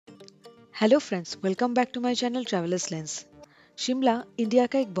Hello friends, welcome back to my channel travellers lens. Shimla India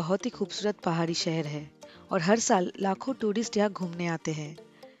का एक बहुत ही खूबसूरत पहाड़ी शहर है और हर साल लाखों टूरिस्ट यहाँ घूमने आते हैं।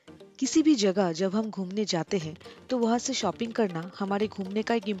 किसी भी जगह जब हम घूमने जाते हैं तो वहाँ से शॉपिंग करना हमारे घूमने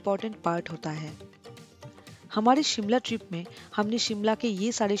का एक इम्पॉर्टेंट पार्ट होता है। हमारे शिमला ट्रिप में हमने शिमला के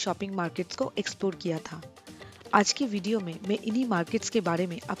ये सारे शॉपिंग मार्केट्स को एक्सप्लोर किया था। आज के वीडियो में मैं इन्हीं मार्केट्स के बारे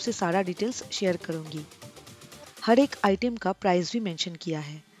में आपसे सारा डिटेल्स शेयर करूंगी। हर एक आइटम का प्राइस भी मेंशन किया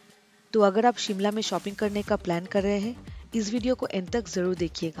है। तो अगर आप शिमला में शॉपिंग करने का प्लान कर रहे हैं, इस वीडियो को एंड तक जरूर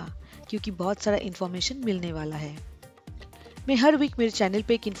देखिएगा क्योंकि बहुत सारा इन्फॉर्मेशन मिलने वाला है। मैं हर वीक मेरे चैनल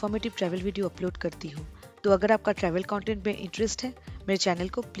पे एक इन्फॉर्मेटिव ट्रैवल वीडियो अपलोड करती हूँ, तो अगर आपका ट्रैवल कंटेंट में इंटरेस्ट है, मेरे चैनल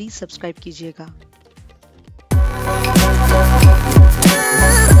को प्लीज सब्सक्राइब कीजिएगा।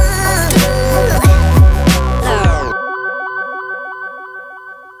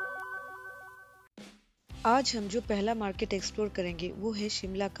 आज हम जो पहला मार्केट एक्सप्लोर करेंगे वो है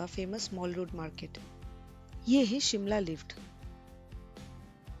शिमला का फेमस मॉल रोड मार्केट। ये है शिमला लिफ्ट।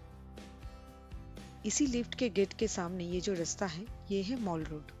 इसी लिफ्ट के गेट के सामने ये जो रास्ता है ये है mall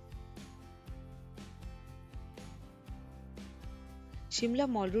road. Shimla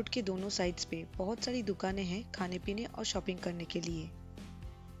mall road के दोनों साइड्स पे बहुत सारी दुकानें हैं खाने पीने और शॉपिंग करने के लिए।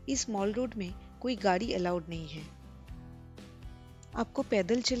 इस मॉल रोड में कोई गाड़ी अलाउड नहीं है, आपको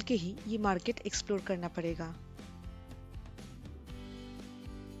पैदल चल के ही ये मार्केट एक्सप्लोर करना पड़ेगा।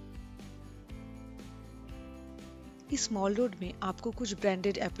 इस मॉल रोड में आपको कुछ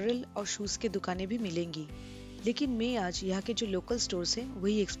ब्रांडेड अपैरल और शूज के दुकानें भी मिलेंगी, लेकिन मैं आज यहाँ के जो लोकल स्टोर्स हैं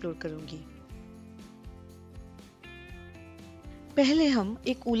वही एक्सप्लोर करूंगी। पहले हम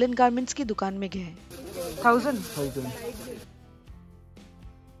एक वूलन गारमेंट्स की दुकान में गए। 1000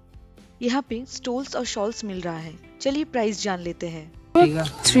 यहाँ पे स्टोल्स और शॉल्स मिल रहा है। चलिए प्राइस जान लेते हैं।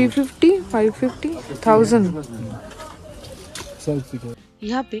 350, 550, 1000।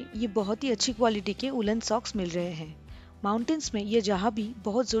 यहाँ पे ये बहुत ही अच्छी क्वालिटी के वुलन सॉक्स मिल रहे हैं। माउंटेन्स में ये जहाँ भी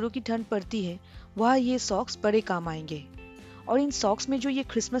बहुत जोरों की ठंड पड़ती है वहाँ ये सॉक्स बड़े काम आएंगे। और इन सॉक्स में जो ये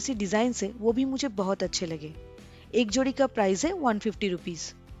क्रिसमसी डिजाइन है वो भी मुझे बहुत अच्छे लगे। एक जोड़ी का प्राइस है 150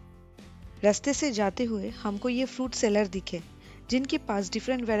 रुपीज। रास्ते से जाते हुए हमको ये फ्रूट सेलर दिखे जिनके पास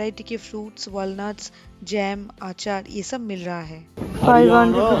डिफरेंट वैरायटी के फ्रूट्स, वॉलनट्स, जैम, अचार ये सब मिल रहा है।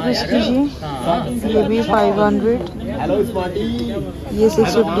 500 रुपीज की जी, ये भी 500, ये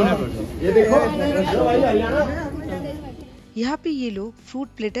 650। यहाँ पे ये लोग फ्रूट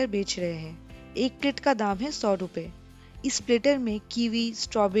प्लेटर बेच रहे हैं। एक प्लेट का दाम है 100 रुपए। इस प्लेटर में कीवी,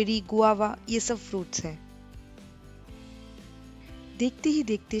 स्ट्रॉबेरी, गुआवा ये सब फ्रूट्स हैं। देखते ही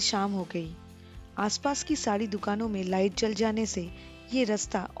देखते शाम हो गई। आसपास की सारी दुकानों में लाइट जल जाने से ये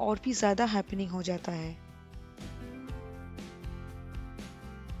रास्ता और भी ज्यादा हैपनिंग हो जाता है।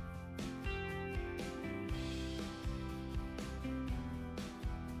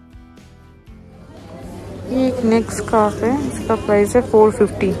 ये एक नेक स्कार्फ है, इसका प्राइस है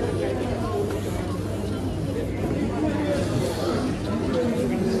 450।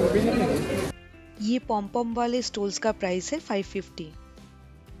 ये पॉम वाले स्टॉल्स का प्राइस है 550।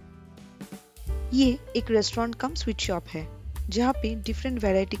 ये एक रेस्टोरेंट कम स्वीट शॉप है जहाँ पे डिफरेंट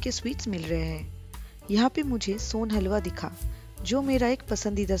वैरायटी के स्वीट्स मिल रहे हैं। यहाँ पे मुझे सोन हलवा दिखा जो मेरा एक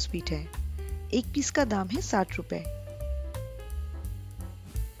पसंदीदा स्वीट है। एक पीस का दाम है 60 रुपए।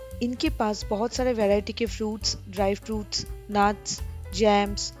 इनके पास बहुत सारे वैरायटी के fruits, dry fruits, nuts,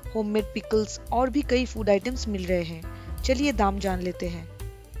 jams, homemade pickles और भी कई फूड आइटम्स मिल रहे हैं। चलिए दाम जान लेते हैं।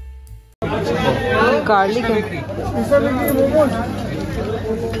 गार्लिक है,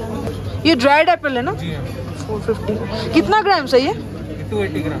 ये ड्राइड एप्पल है ना? 450। कितना ग्राम है ये?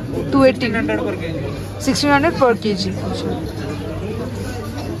 280 ग्राम। 280, 1600 पर केजी।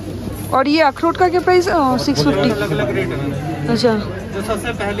 और ये अखरोट का क्या प्राइस? 650। अलग अलग रेट है। अच्छा, जो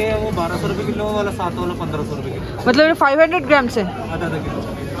सबसे पहले है वो 1200 रुपए किलो वाला, 7 वाला 1500 रुपए किलो। मतलब 500 ग्राम से आधा किलो।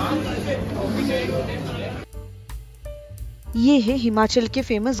 ये है हिमाचल के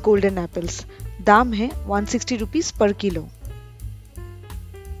फेमस गोल्डन एप्पल्स। दाम है 160 रुपीज पर किलो।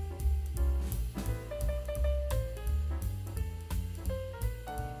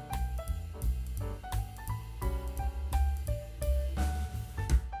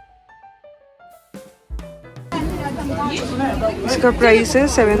 इसका प्राइस है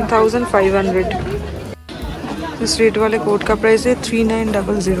 7500। इस रेट वाले कोट का प्राइस है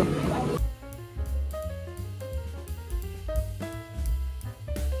 3900।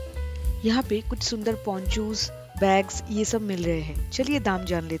 यहाँ पे कुछ सुंदर पॉन्चूस, बैग्स ये सब मिल रहे हैं। चलिए दाम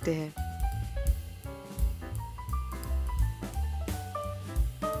जान लेते हैं।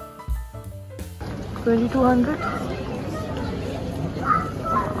 $2200।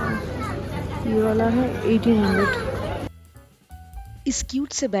 ये वाला है 1800। इस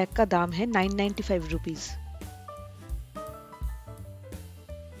क्यूट से बैग का दाम है 995 रुपीज।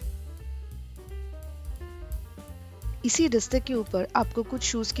 इसी रास्ते के ऊपर आपको कुछ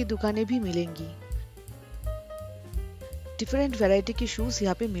शूज की दुकानें भी मिलेंगी। डिफरेंट वैरायटी के शूज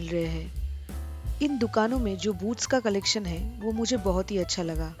यहाँ पे मिल रहे हैं। इन दुकानों में जो बूट्स का कलेक्शन है वो मुझे बहुत ही अच्छा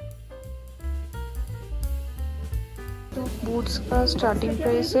लगा। बूट्स का स्टार्टिंग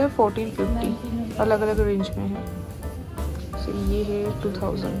प्राइस है 1450, अलग अलग रेंज में है। तो ये है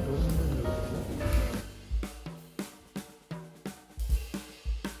 2000।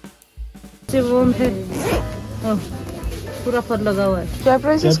 वो है पूरा फर लगा हुआ है। क्या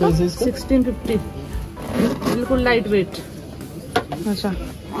प्राइस है इसका? 1650, बिल्कुल लाइट वेट। अच्छा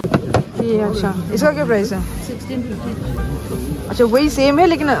ये, अच्छा इसका क्या प्राइस है? 1650। अच्छा वही सेम है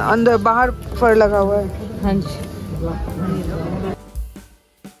लेकिन अंदर बाहर फर लगा हुआ है। हाँ जी।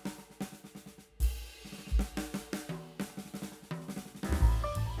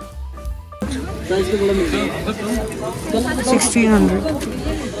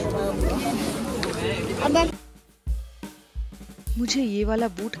 1600। मुझे ये वाला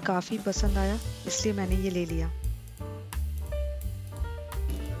बूट काफी पसंद आया इसलिए मैंने ये ले लिया।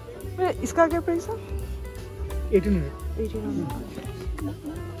 इसका क्या प्राइस है? 1800।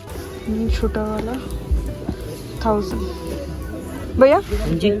 ये छोटा वाला 1000। भैया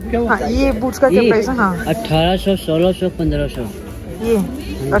हाँ ये बूट्स का क्या प्राइस है? हाँ 1800, 1600, 1500। ये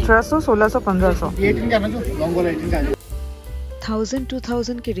 1800, 1600, 1500। 1000 to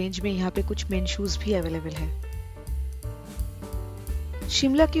 2000 के रेंज में यहाँ पे कुछ मेन शूज भी अवेलेबल है।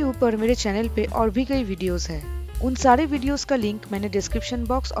 शिमला के ऊपर मेरे चैनल पे और भी कई वीडियोस हैं। उन सारे वीडियोस का लिंक मैंने डिस्क्रिप्शन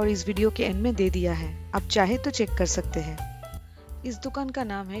बॉक्स और इस वीडियो के एंड में दे दिया है, आप चाहे तो चेक कर सकते हैं। इस दुकान का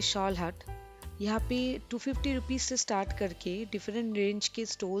नाम है शॉल हट। यहाँ पे 250 रुपीज से स्टार्ट करके डिफरेंट रेंज के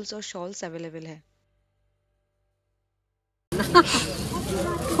स्टोल्स और शॉल्स अवेलेबल है।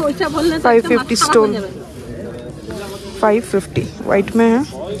 550 स्टोल, 550 व्हाइट में है।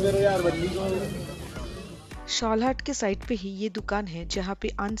 शॉल हट के साइड पे ही ये दुकान है जहाँ पे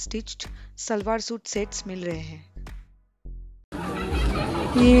अनस्टिच्ड सलवार सूट सेट्स मिल रहे हैं।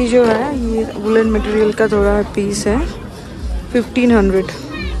 ये जो है ये वुलन मटेरियल का थोड़ा पीस है, 1500।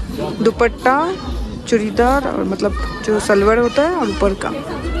 दुपट्टा, चूड़ीदार और मतलब जो सलवार होता है और ऊपर का,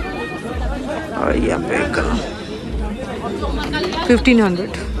 और यहाँ पे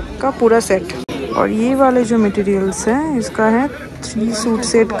 1500 का पूरा सेट। और ये वाले जो मटेरियल्स हैं इसका है 3 सूट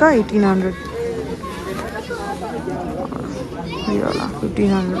सेट का 1800। ये वाला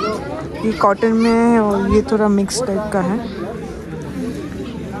 1500, ये कॉटन में है और ये थोड़ा मिक्स टाइप का है,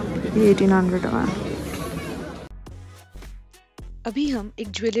 ये 1800 का है। अभी हम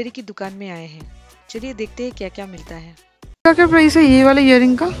एक ज्वेलरी की दुकान में आए हैं, चलिए देखते हैं क्या क्या मिलता है। क्या क्या प्राइस है ये वाले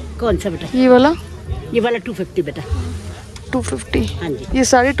इयरिंग का? कौन सा बेटा? ये वाला 250 बेटा। 250। हाँ जी। ये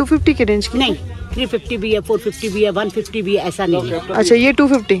सारे 250 के रेंज के? नहीं, 350 भी है, 450 भी है, 150 भी है, ऐसा नहीं है। अच्छा ये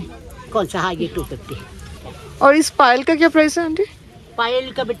 250। कौन सा? हाँ ये 250। और इस पायल का क्या प्राइस है आंटी?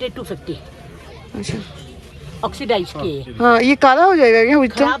 पायल का बेटे 250। अच्छा ऑक्सीडाइज की है। हाँ ये काला हो जाएगा क्या?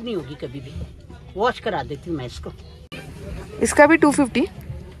 खराब नहीं होगी कभी भी, वॉश करा देती हूँ मैं इसको। इसका भी 250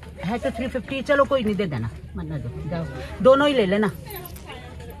 है तो 350। चलो कोई नहीं, दे देना, मत दो, जाओ दोनों ही ले लेना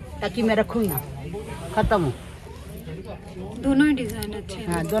ताकि मैं रखूँ ना, खत्म हो। दोनों ही डिजाइन अच्छे हैं।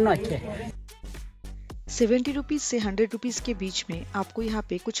 हाँ दोनों अच्छे हैं। 70 रुपीज से 100 रुपीज के बीच में आपको यहाँ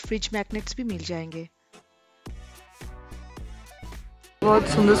पे कुछ फ्रिज मैग्नेट्स भी मिल जाएंगे। बहुत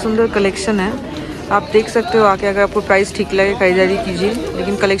सुंदर सुंदर कलेक्शन है, आप देख सकते हो आके। अगर आपको प्राइस ठीक लगे खरीदारी कीजिए,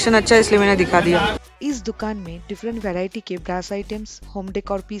 लेकिन कलेक्शन अच्छा है इसलिए मैंने दिखा दिया। इस दुकान में डिफरेंट वैरायटी के brass items, home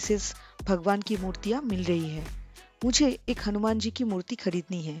decor pieces, भगवान की मूर्तियाँ मिल रही है। मुझे एक हनुमान जी की मूर्ति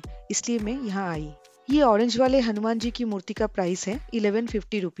खरीदनी है इसलिए मैं यहाँ आई। ये ऑरेंज वाले हनुमान जी की मूर्ति का प्राइस है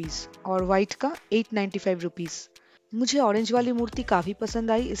 1150 रुपीज और व्हाइट का 895 रुपीज। मुझे ऑरेंज वाली मूर्ति काफी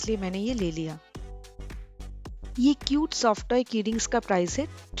पसंद आई इसलिए मैंने ये ले लिया। ये क्यूट सॉफ्ट टॉय की रिंग्स का प्राइस है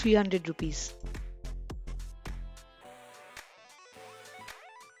 300 रुपीज।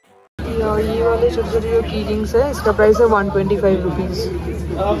 और ये वाले छोटे छोटे जो की रिंग्स है इसका प्राइस है 125 रुपीज।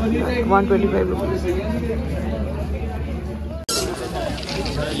 125 रुपीज।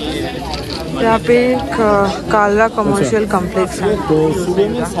 यहाँ पे एक कालरा कमर्शियल कॉम्प्लेक्स है,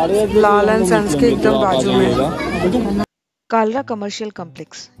 लाल एंड सन्स के एकदम बाजू में। कालरा कमर्शियल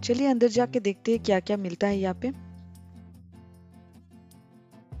कॉम्प्लेक्स, चलिए अंदर जाके देखते हैं क्या क्या मिलता है यहाँ पे।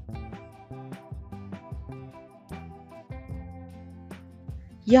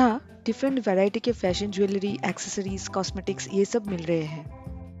 यहाँ डिफरेंट वैरायटी के फैशन ज्वेलरी, एक्सेसरीज, कॉस्मेटिक्स ये सब मिल रहे हैं।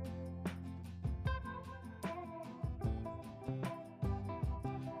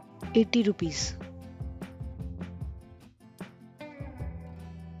 ₹80।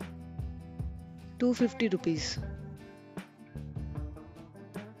 250 rupees.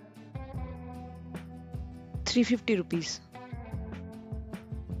 350 rupees.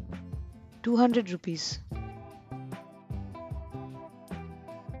 200 rupees.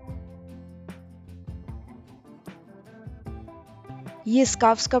 ये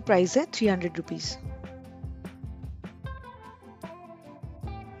स्कार्फ्स का प्राइस है 300 रुपीज।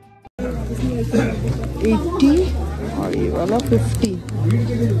 और ये वाला 50।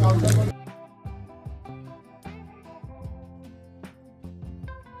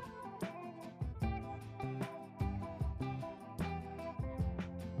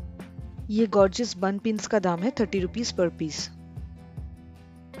 ये गॉर्जियस बन पिन्स का दाम है 30 रुपीज पर पीस।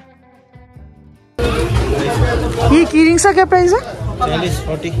 ये की रिंग्स का क्या प्राइस है? 40।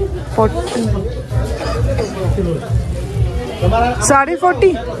 40।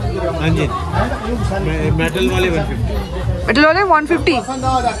 हाँ जी, मेटल वाले 150। मेटल वाले 150।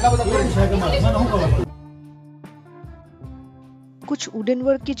 कुछ वुडन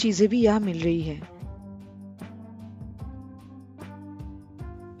वर्क की चीजें भी यहाँ मिल रही है।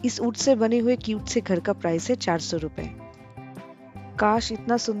 इस वुड से बने हुए क्यूट से घर का प्राइस है 400 रुपए। काश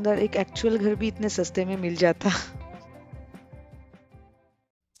इतना सुंदर एक एक्चुअल घर भी इतने सस्ते में मिल जाता।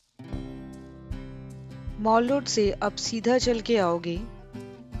 मॉल रोड से अब सीधा चल के आओगे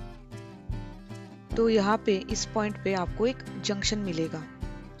तो यहाँ पे इस पॉइंट पे आपको एक जंक्शन मिलेगा।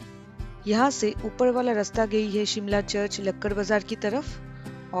 यहाँ से ऊपर वाला रास्ता गई है शिमला चर्च लक्कड़ बाजार की तरफ,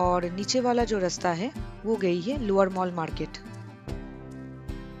 और नीचे वाला जो रास्ता है वो गई है लोअर मॉल मार्केट।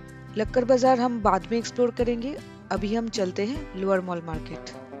 लक्कड़ बाजार हम बाद में एक्सप्लोर करेंगे, अभी हम चलते हैं लोअर मॉल मार्केट।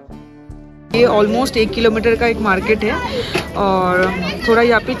 ये ऑलमोस्ट 1 किलोमीटर का एक मार्केट है और थोड़ा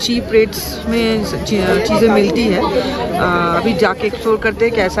यहाँ पे चीप रेट्स में चीज़ें मिलती है। अभी जाके एक्सप्लोर करते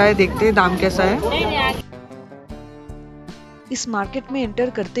हैं कैसा है, देखते हैं दाम कैसा है। इस मार्केट में एंटर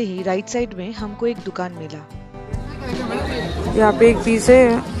करते ही राइट साइड में हमको एक दुकान मिला। यहाँ पे एक पीस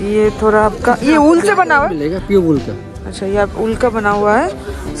है, ये थोड़ा आपका ये ऊल से बना हुआ है, प्योर वूल का। अच्छा ये ऊल का बना हुआ है।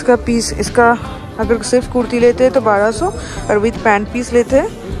 इसका पीस, इसका अगर सिर्फ कुर्ती लेते हैं तो 1200 और विद पैंट पीस लेते हैं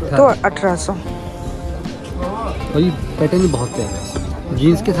तो 1800। और ये पैटर्न भी बहुत प्यारा है,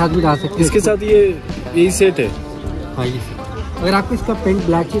 जीन्स के साथ भी डाल सकते हैं। इसके साथ ये यही सेट है। हाँ ये सेट। अगर आपको इसका पेंट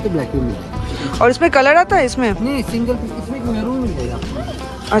ब्लैक चाहिए तो ब्लैक भी मिलेगा। और इसमें कलर आता है इसमें? नहीं, सिंगल पीस, इसमें मैरून मिल जाएगा।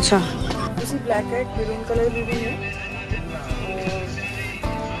 अच्छा, इसी ब्लैक है, मैरून कलर भी है।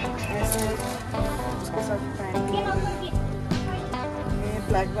 इसके साथ पैंट मैं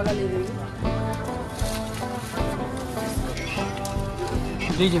ब्लैक वाला ले रही हूँ।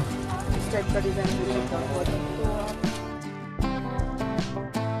 लीजिए। इस टाइप का डिजाइन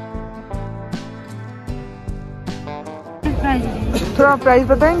थोड़ा प्राइस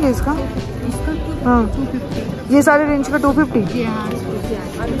बताएंगे इसका? हाँ, ये सारे रेंज का 250।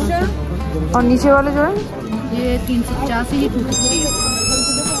 और नीचे वाले जो है ये 350 ये 250 है।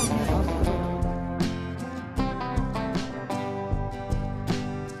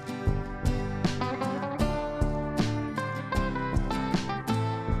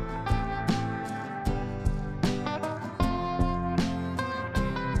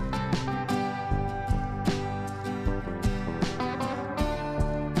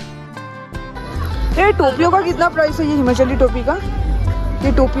 ये टोपियों का कितना प्राइस है? ये हिमाचली टोपी का,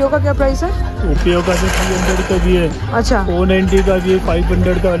 ये टोपियों का क्या प्राइस है? टोपियों का 300 का भी है। अच्छा, 490 का भी है,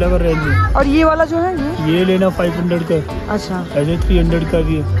 500 का अलग रेंज है। और ये वाला जो है ये लेना 500 का। अच्छा, ऐसे 300 का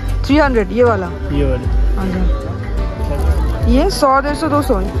भी है। 300 ये वाला? ये वाला। अच्छा, ये 100, 150,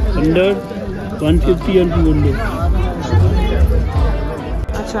 200 है। 100, 150 एंड 200।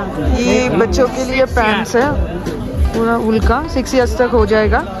 अच्छा, ये बच्चों के लिए पैंट्स है पूरा ऊल का, 6 ईयर्स तक हो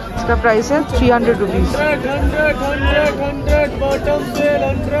जाएगा। इसका प्राइस है 300 रुपीज।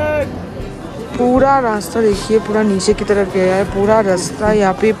 पूरा रास्ता देखिए, पूरा नीचे की तरफ गया है पूरा रास्ता।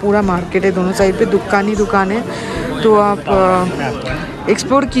 यहाँ पे पूरा मार्केट है, दोनों साइड पे दुकान ही दुकान है, तो आप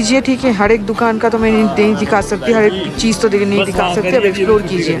एक्सप्लोर कीजिए। ठीक है, हर एक दुकान का तो मैं नहीं दिखा सकती, हर एक चीज़ तो नहीं दिखा सकती। अब एक्सप्लोर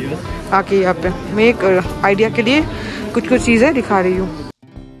कीजिए आके यहाँ पे। मैं एक आइडिया के लिए कुछ कुछ चीज़ें दिखा रही हूँ।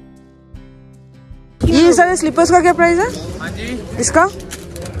 ये सारे स्लीपर्स का क्या प्राइस है? हाँ जी, इसका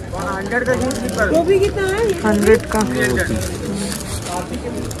 100 का स्लीपर। वो भी कितना है? 100 का।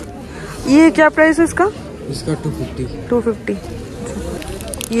 ये क्या प्राइस है इसका? इसका 250। 250।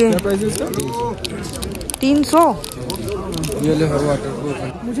 ये क्या प्राइस है इसका? 300। ये ले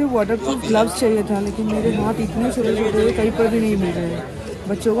वाटरप्रूफ। मुझे वाटरप्रूफ ग्लव्स चाहिए था, लेकिन मेरे हाथ इतने छोटे छोटे हैं, कहीं पर भी नहीं मिल रहे हैं।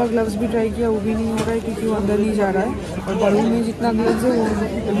 बच्चों का ग्लव्स भी ट्राई किया, वो भी नहीं हो रहा है क्योंकि वो अंदर नहीं जा रहा है। और बड़ों में जितना ग्लव्स है वो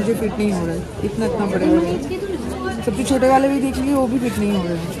मुझे फिट नहीं हो रहा है, इतना बड़े बड़े। सबसे छोटे वाले भी देख लिए, वो भी फिट नहीं हो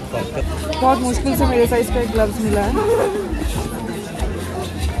रहे हैं। बहुत मुश्किल से मेरे साइज का एक ग्लव्स मिला है।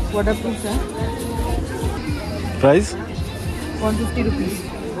 वाटर प्रूफ है। Price 150 rupees.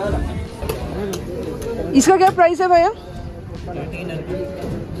 इसका क्या प्राइस है भैया?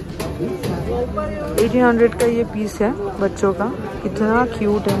 1800 का ये पीस है बच्चों का। कितना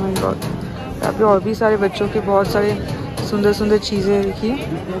क्यूट है माय गॉड। यहाँ पे और भी सारे बच्चों के बहुत सारे सुंदर सुंदर चीज़ें देखिए।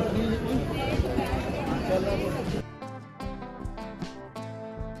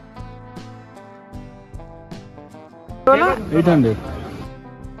 बोला 800।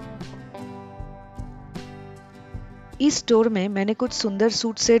 इस स्टोर में मैंने कुछ सुंदर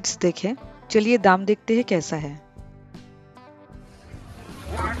सूट सेट्स देखे। चलिए दाम देखते हैं कैसा है।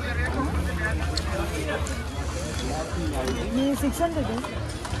 ये 600 है।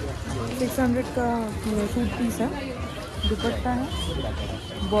 600 का सूट पीस है। दुपट्टा है,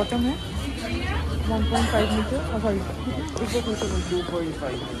 बॉटम है 1.5 मीटर, सॉरी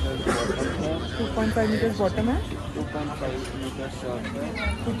 2.5 मीटर बॉटम है,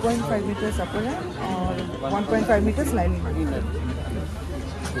 2.5 मीटर अपर है और 1.5 मीटर लाइनिंग है।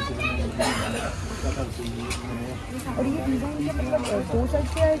 और ये डिज़ाइन का मतलब दो साइड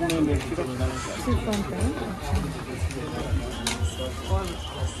से आएगा, सिर्फ फ्रंट पे है।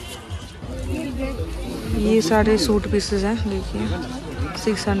 ये सारे सूट पीसेस हैं देखिए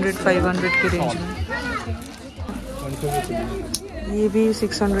 600-500 के रेंज में। ये भी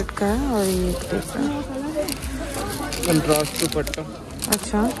 600 का है और ये एक देखा कंट्रास्ट दुपट्टा।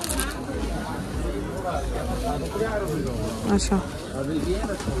 अच्छा अच्छा।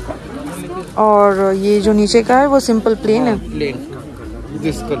 और ये जो नीचे का है वो सिंपल प्लेन है। Plane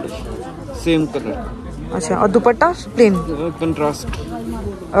this colour same colour. अच्छा और दुपट्टा प्लेन कंट्रास्ट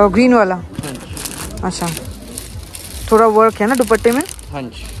ग्रीन वाला। अच्छा थोड़ा वर्क है ना दुपट्टे में। हाँ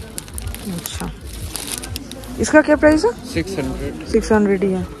जी। अच्छा इसका क्या प्राइस है? 600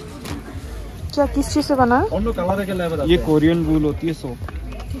 ही है। क्या किस चीज़ से बना है? ये कोरियन वूल होती है सोप।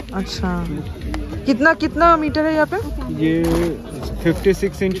 अच्छा कितना कितना मीटर है यहाँ पे? ये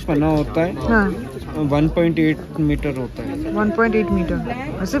 56 इंच पन्ना होता है। हाँ 1.8 मीटर होता है। 1.8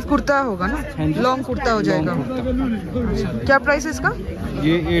 मीटर। सिर्फ कुर्ता होगा ना? लॉन्ग कुर्ता हो जाएगा। अच्छा क्या प्राइस है इसका?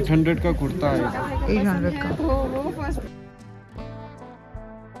 ये 800 का कुर्ता है। 800 का।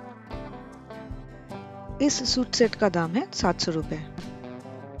 इस सूट सेट का दाम है 700 रुपए।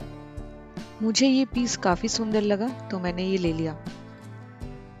 मुझे ये पीस काफी सुंदर लगा तो मैंने ये ले लिया।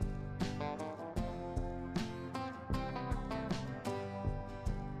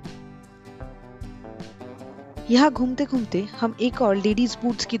 यहाँ घूमते घूमते हम एक और लेडीज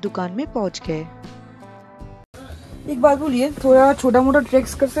बूट्स की दुकान में पहुंच गए। एक बात बोलिए, थोड़ा छोटा मोटा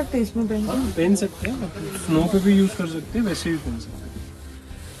ट्रैक्स कर सकते हैं इसमें पहन के? पहन सकते हैं, स्नो पे भी यूज कर सकते हैं, वैसे भी पहन सकते हैं।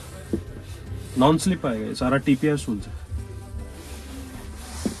 नॉन स्लिप आएगा ये सारा टीपीआर शूज है।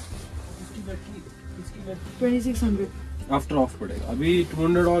 2600 आफ्टर ऑफ पड़ेगा। अभी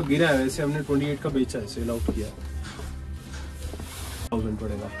 200 और गिरा है, वैसे हमने 28 का बेचा है, सेल आउट किया। 1000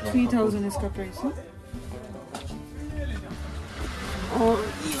 पड़ेगा। 3000 इसका प्राइस है। और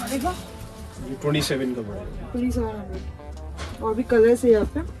देखा ये 27 का पड़ेगा। 2700। और भी कलर है यहाँ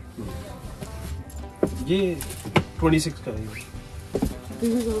पे। ये 26 का है।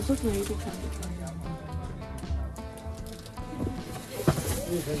 This is also 2600।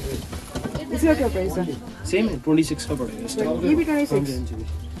 इसका क्या प्राइस है? सेम है, 26 का पड़ेगा। ये भी 26।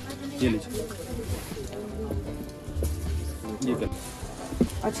 ये लीजिए। ये कर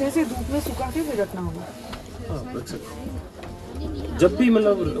अच्छा इसे धूप में सुखा के फिर रखना होगा। हाँ रख सकते हैं। जब भी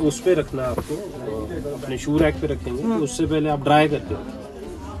मतलब उस पे रखना है आपको, अपने शू रैक पे रखेंगे तो उससे पहले आप ड्राई करते हो।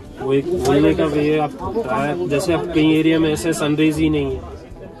 वो एक बोलने का वे आप ड्राई, जैसे आप कई एरिया में ऐसे सनरेज ही नहीं है,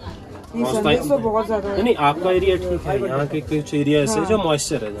 तो बहुत ज्यादा है। नहीं आपका एरिया ठीक है, यहाँ के कुछ एरिया ऐसे जो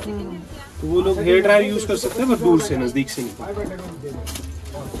मॉइस्चर है, तो वो लोग हेयर ड्रायर यूज कर सकते हैं, पर दूर से नजदीक से नहीं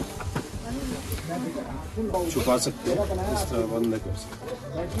छुपा सकते हैं, इस तरह बंद कर सकते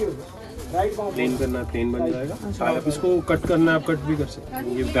हैं। प्लेन करना है प्लेन बन जाएगा। आप इसको कट करना है आप कट भी कर सकते हैं।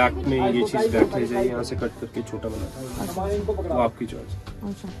 ये बैक में ये चीज बैक ले जाइए, यहाँ से कट करके छोटा बना, तो आपकी चॉइस।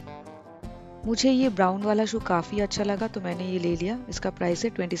 मुझे ये ब्राउन वाला शू काफी अच्छा लगा तो मैंने ये ले लिया। इसका प्राइस है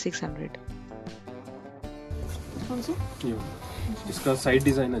 2600। इसका साइड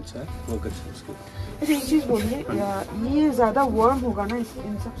डिजाइन अच्छा है, वर्क अच्छा है इसका। अच्छा एक चीज बोलिए, ये ज्यादा वार्म होगा ना इन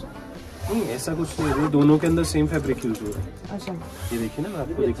सब से? नहीं ऐसा कुछ नहीं है, दोनों के अंदर सेम फैब्रिक यूज हो रहा है। अच्छा ये देखिए ना, मैं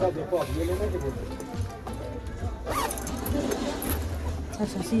आपको दिखाता हूँ।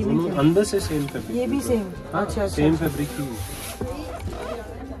 अच्छा सी दोनों अंदर से सेम फैब्रिक, ये भी सेम। अच्छा सेम फैब्रिक ही।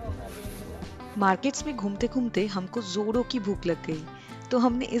 मार्केट्स में घूमते घूमते हमको जोरों की भूख लग गई तो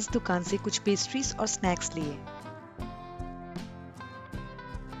हमने इस दुकान से कुछ पेस्ट्रीज और स्नैक्स लिए।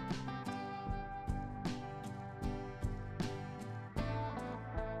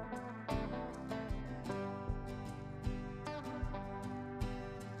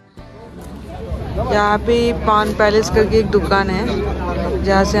 यहाँ पे पान पैलेस करके एक दुकान है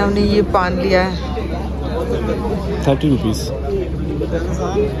जहाँ से हमने ये पान लिया है। 30 रुपीस।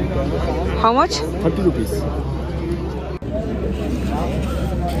 How much? 30 रुपीस।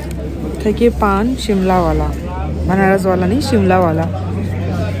 देखिए पान शिमला वाला, बनारस वाला नहीं, शिमला वाला।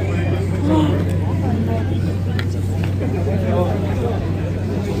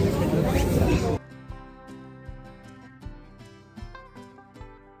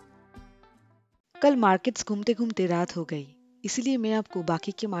 कल मार्केट्स घूमते घूमते रात हो गई, इसलिए मैं आपको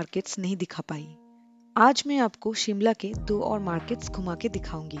बाकी के मार्केट्स नहीं दिखा पाई। आज मैं आपको शिमला के 2 और मार्केट्स घुमा के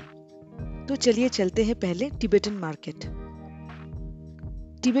दिखाऊंगी। तो चलिए चलते हैं पहले टिबेटन मार्केट।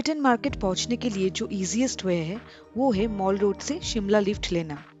 टिबेटन मार्केट पहुंचने के लिए जो इजीएस्ट वे है वो है मॉल रोड से शिमला लिफ्ट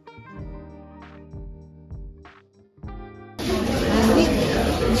लेना।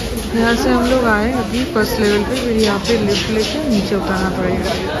 यहाँ से हम लोग आए अभी फर्स्ट लेवल पे, फिर यहाँ पे लिफ्ट लेके नीचे उतरना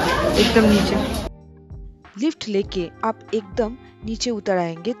पड़ेगा, एकदम नीचे। लिफ्ट लेके आप एकदम नीचे उतर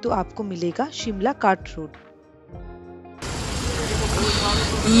आएंगे तो आपको मिलेगा शिमला कार्ट रोड।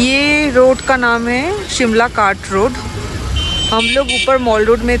 ये रोड का नाम है शिमला कार्ट रोड। हम लोग ऊपर मॉल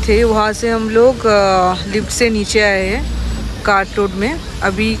रोड में थे, वहाँ से हम लोग लिफ्ट से नीचे आए हैं कार्ट रोड में।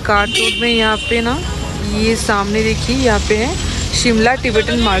 अभी कार्ट रोड में यहाँ पे ना, ये सामने देखिए यहाँ पे है शिमला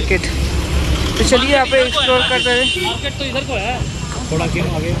टिबेटन मार्केट। तो चलिए यहाँ पे एक्सप्लोर करते हैं। मार्केट तो इधर को है, थोड़ा क्यों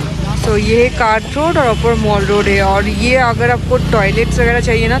आगे। तो ये है कार्ट रोड और ऊपर मॉल रोड है। और ये अगर आपको टॉयलेट्स वगैरह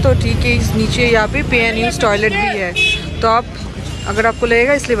चाहिए ना तो ठीक है, इस नीचे यहाँ पे पे एंड यूज़ टॉयलेट भी है। तो आप अगर आपको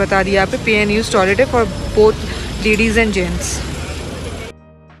लगेगा इसलिए बता दिया, यहाँ पे पे एंड यूज़ टॉयलेट है for both ladies and gents.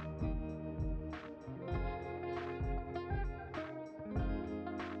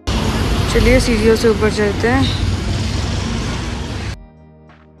 चलिए सीढ़ियों से ऊपर चलते हैं।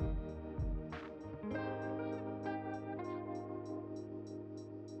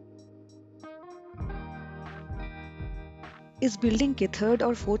 इस बिल्डिंग के 3rd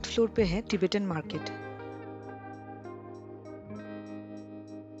और 4th फ्लोर पे है टिबेटन मार्केट।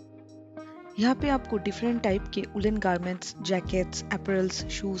 यहाँ पे आपको डिफरेंट टाइप के woollen garments, jackets, apparels,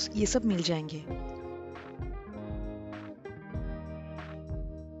 shoes ये सब मिल जाएंगे।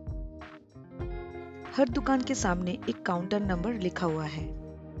 हर दुकान के सामने एक काउंटर नंबर लिखा हुआ है।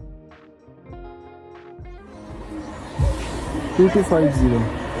 2250।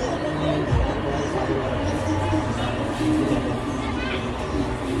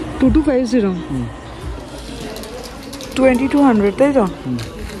 2250 2200 তাই তো?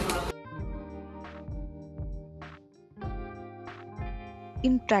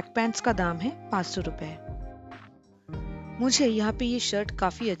 इन ट्रैक पैंट्स का दाम है 500 रुपए। मुझे यहाँ पे ये शर्ट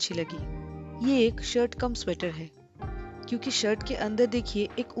काफी अच्छी लगी। ये एक शर्ट कम स्वेटर है, क्योंकि शर्ट के अंदर देखिए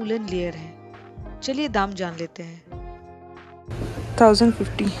एक वुलन लेयर है। चलिए दाम जान लेते हैं।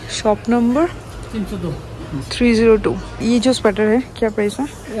 1050, शॉप नंबर 302। ये जो स्वेटर है क्या प्राइस है?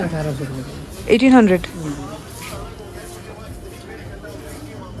 1800 रुपये। 1800।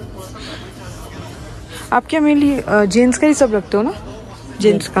 आप क्या मेनली जेंट्स का ही सब रखते हो ना?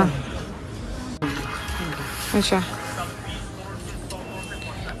 जेंट्स का। अच्छा,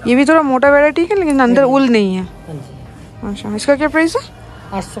 ये भी थोड़ा मोटा वैरायटी है लेकिन अंदर उल नहीं है। अच्छा, इसका क्या प्राइस है?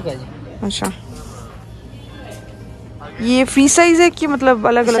 800 का जी। अच्छा, ये फ्री साइज है कि मतलब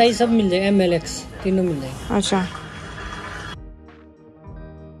अलग अलग साइज सब मिल जाएगा, ML X तीनों मिल जाएगा। अच्छा,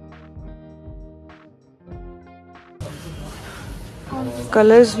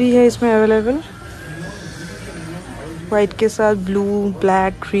 कलर्स भी है इसमें अवेलेबल, वाइट के साथ ब्लू,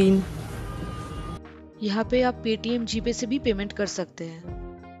 ब्लैक, ग्रीन। यहाँ पे आप पेटीएम, जीपे से भी पेमेंट कर सकते हैं।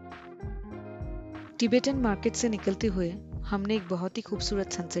 टिबेटन मार्केट से निकलते हुए हमने एक बहुत ही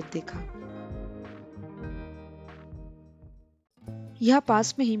खूबसूरत सनसेट देखा। यहाँ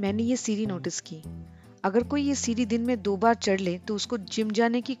पास में ही मैंने ये सीढ़ी नोटिस की। अगर कोई ये सीढ़ी दिन में 2 बार चढ़ ले तो उसको जिम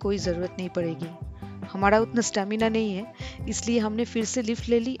जाने की कोई ज़रूरत नहीं पड़ेगी। हमारा उतना स्टेमिना नहीं है, इसलिए हमने फिर से लिफ्ट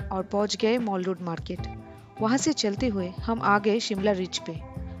ले ली और पहुंच गए मॉल रोड मार्केट। वहां से चलते हुए हम आ गए शिमला रिच पे।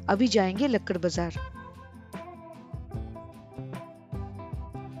 अभी जाएंगे लक्कड़ बाजार।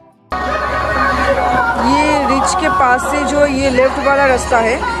 ये रिच के पास से जो ये लेफ्ट वाला रास्ता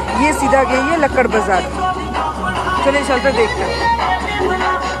है, ये सीधा गई है लक्कड़ बाजार। चलिए चलते देखते हैं।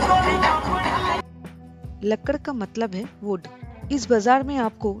 लक्कड़ का मतलब है वुड। इस बाजार में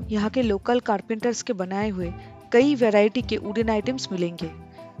आपको यहाँ के लोकल कारपेंटर्स के बनाए हुए कई वैरायटी के वुडन आइटम्स मिलेंगे,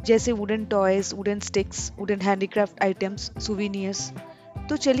 जैसे wooden toys, wooden sticks, wooden handicraft items, सुवीनियर्स।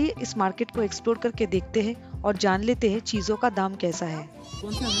 तो चलिए इस मार्केट को एक्सप्लोर करके देखते हैं और जान लेते हैं चीजों का दाम कैसा है।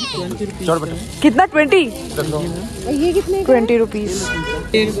 कितना? 20? ये कितने? 20 रुपीज।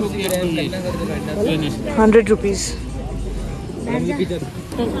 100 रुपीज।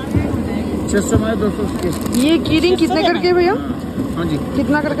 600 में 200 के। ये की रिंग कितने करके भैया? हाँ जी,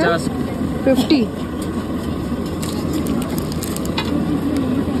 कितना करके? 50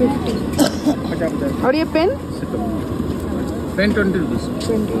 और ये पेन? Pen 20 rupees.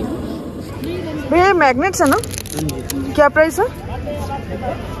 भैया ये मैग्नेट्स है ना? क्या प्राइस है?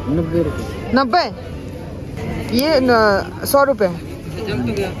 90 रुपये। 90? ये 100 रुपये।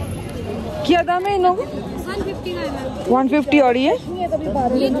 क्या दाम है इन लोगों? 150 और ये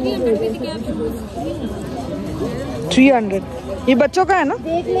 300। ये बच्चों का है ना?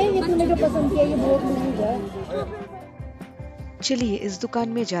 देख ले, ये तूने जो पसंद किया ये बहुत महंगा है। चलिए इस दुकान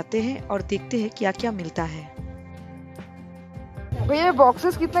में जाते हैं और देखते हैं क्या क्या मिलता है। भैया ये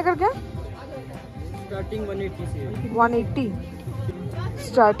बॉक्सेस कितने करके? स्टार्टिंग 180 से। 180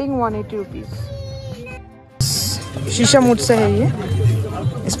 स्टार्टिंग 180 रुपीज। शीशा मूड से है ये,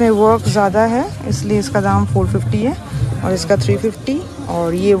 इसमें वर्क ज़्यादा है इसलिए इसका दाम 450 है और इसका 350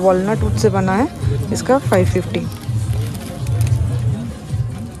 और ये वॉलनट वुड से बना है इसका 550।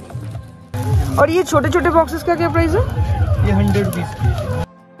 और ये छोटे छोटे बॉक्सेस का क्या प्राइस है? ये 100 रुपीज़।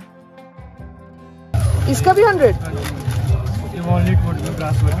 इसका भी 100? ये वॉलनट वुड में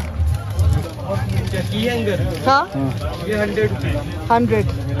ग्लास वाला। की हैंगर। हाँ ये 100 रुपीज़। 100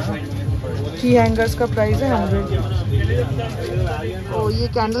 की हैंगर्स का प्राइस है 100। और ये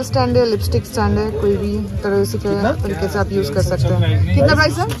कैंडल स्टैंड है, लिपस्टिक स्टैंड है, कोई भी तरह से तरीके से आप यूज़ कर सकते हैं। कितना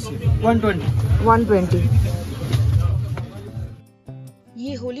प्राइस है? 120।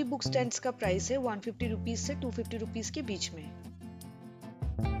 ये होली बुक स्टैंड्स का प्राइस है 150 रुपीज से 250 रुपीज के बीच में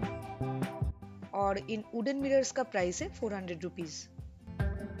और इन वुडन मिरर्स का प्राइस है 400 रुपीज।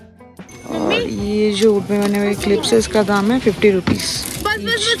 और ये जो वुड में बने हुए क्लिप्स है इसका दाम है 50 रुपीज। बस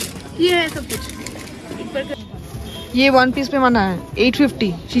ये है सब कुछ। ये 1 पीस पे बना है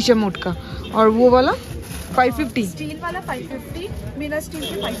 850 शीशा मोड का और वो वाला 550। स्टील वाला 550, बिना स्टील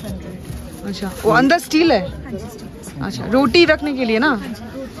के 500। अच्छा वो अंदर स्टील है? हाँ जी, स्टील। अच्छा रोटी रखने के लिए ना?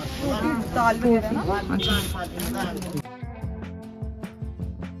 रोटी दाल वगैरह ना। अच्छा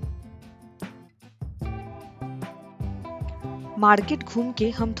मार्केट घूम के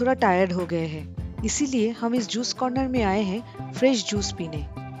हम थोड़ा टायर्ड हो गए हैं, इसीलिए हम इस जूस कॉर्नर में आए हैं फ्रेश जूस पीने।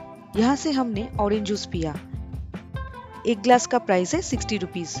 यहाँ से हमने ऑरेंज जूस पिया। एक ग्लास का प्राइस है 60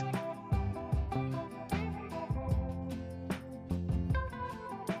 रुपीज।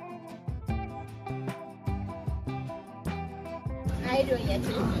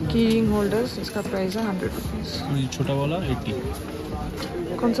 की रिंग होल्डर्स इसका प्राइस है 100 रुपीज। ये छोटा वाला 80।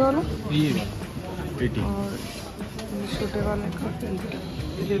 कौन सा वाला? ये 80। और छोटे वाले का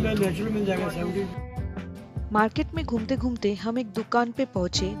 80। मार्केट में घूमते घूमते हम एक दुकान पे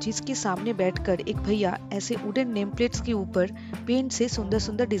पहुंचे जिसके सामने बैठकर एक भैया ऐसे वुडन नेम प्लेट्स के ऊपर पेंट से सुंदर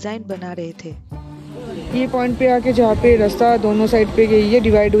सुंदर डिजाइन बना रहे थे। ये पॉइंट पे आके जहाँ पे रास्ता दोनों साइड पे गई है,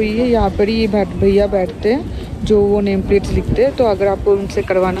 डिवाइड हुई है, यहाँ पर ही ये भैया बैठते हैं जो वो नेम प्लेट्स लिखते हैं। तो अगर आपको उनसे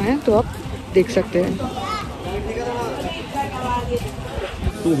करवाना है तो आप देख सकते हैं।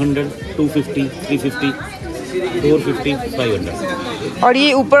 200, 250, 350, 450, 500। और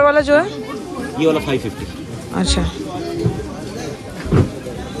ये ऊपर वाला जो है ये वाला 550। अच्छा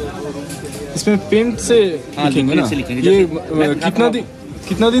इसमें पेंट से लिखेंगे ना? लिखेंगे। ये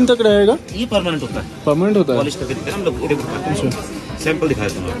कितना दिन तक रहेगा? ये परमानेंट होता है। परमानेंट होता है? पॉलिश करके देते हैं हम लोग। सैंपल दिखाए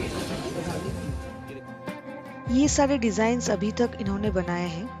तुम्हें। ये सारे डिजाइन्स अभी तक इन्होंने बनाए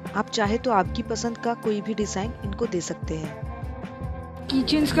हैं। आप चाहे तो आपकी पसंद का कोई भी डिजाइन इनको दे सकते हैं।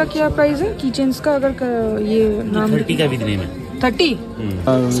 कीचेन्स का क्या प्राइस है? कीचेन्स का अगर ये नाम 30 का भी नेम है। 30?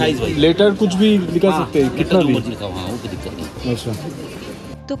 साइज वाइज लेटर कुछ भी लिखा सकते हैं, कितना भी? लिखा हुआ है, वो कोई दिक्कत नहीं। अच्छा।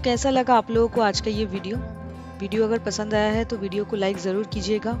 तो कैसा लगा आप लोगों को आज का ये वीडियो अगर पसंद आया है तो वीडियो को लाइक जरूर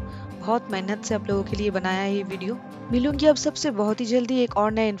कीजिएगा। बहुत मेहनत से आप लोगों के लिए बनाया है ये वीडियो। मिलूंगी अब सबसे बहुत ही जल्दी एक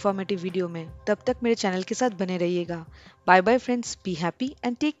और नए इन्फॉर्मेटिव वीडियो में। तब तक मेरे चैनल के साथ बने रहिएगा। Bye bye friends, be happy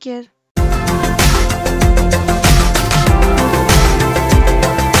and take care.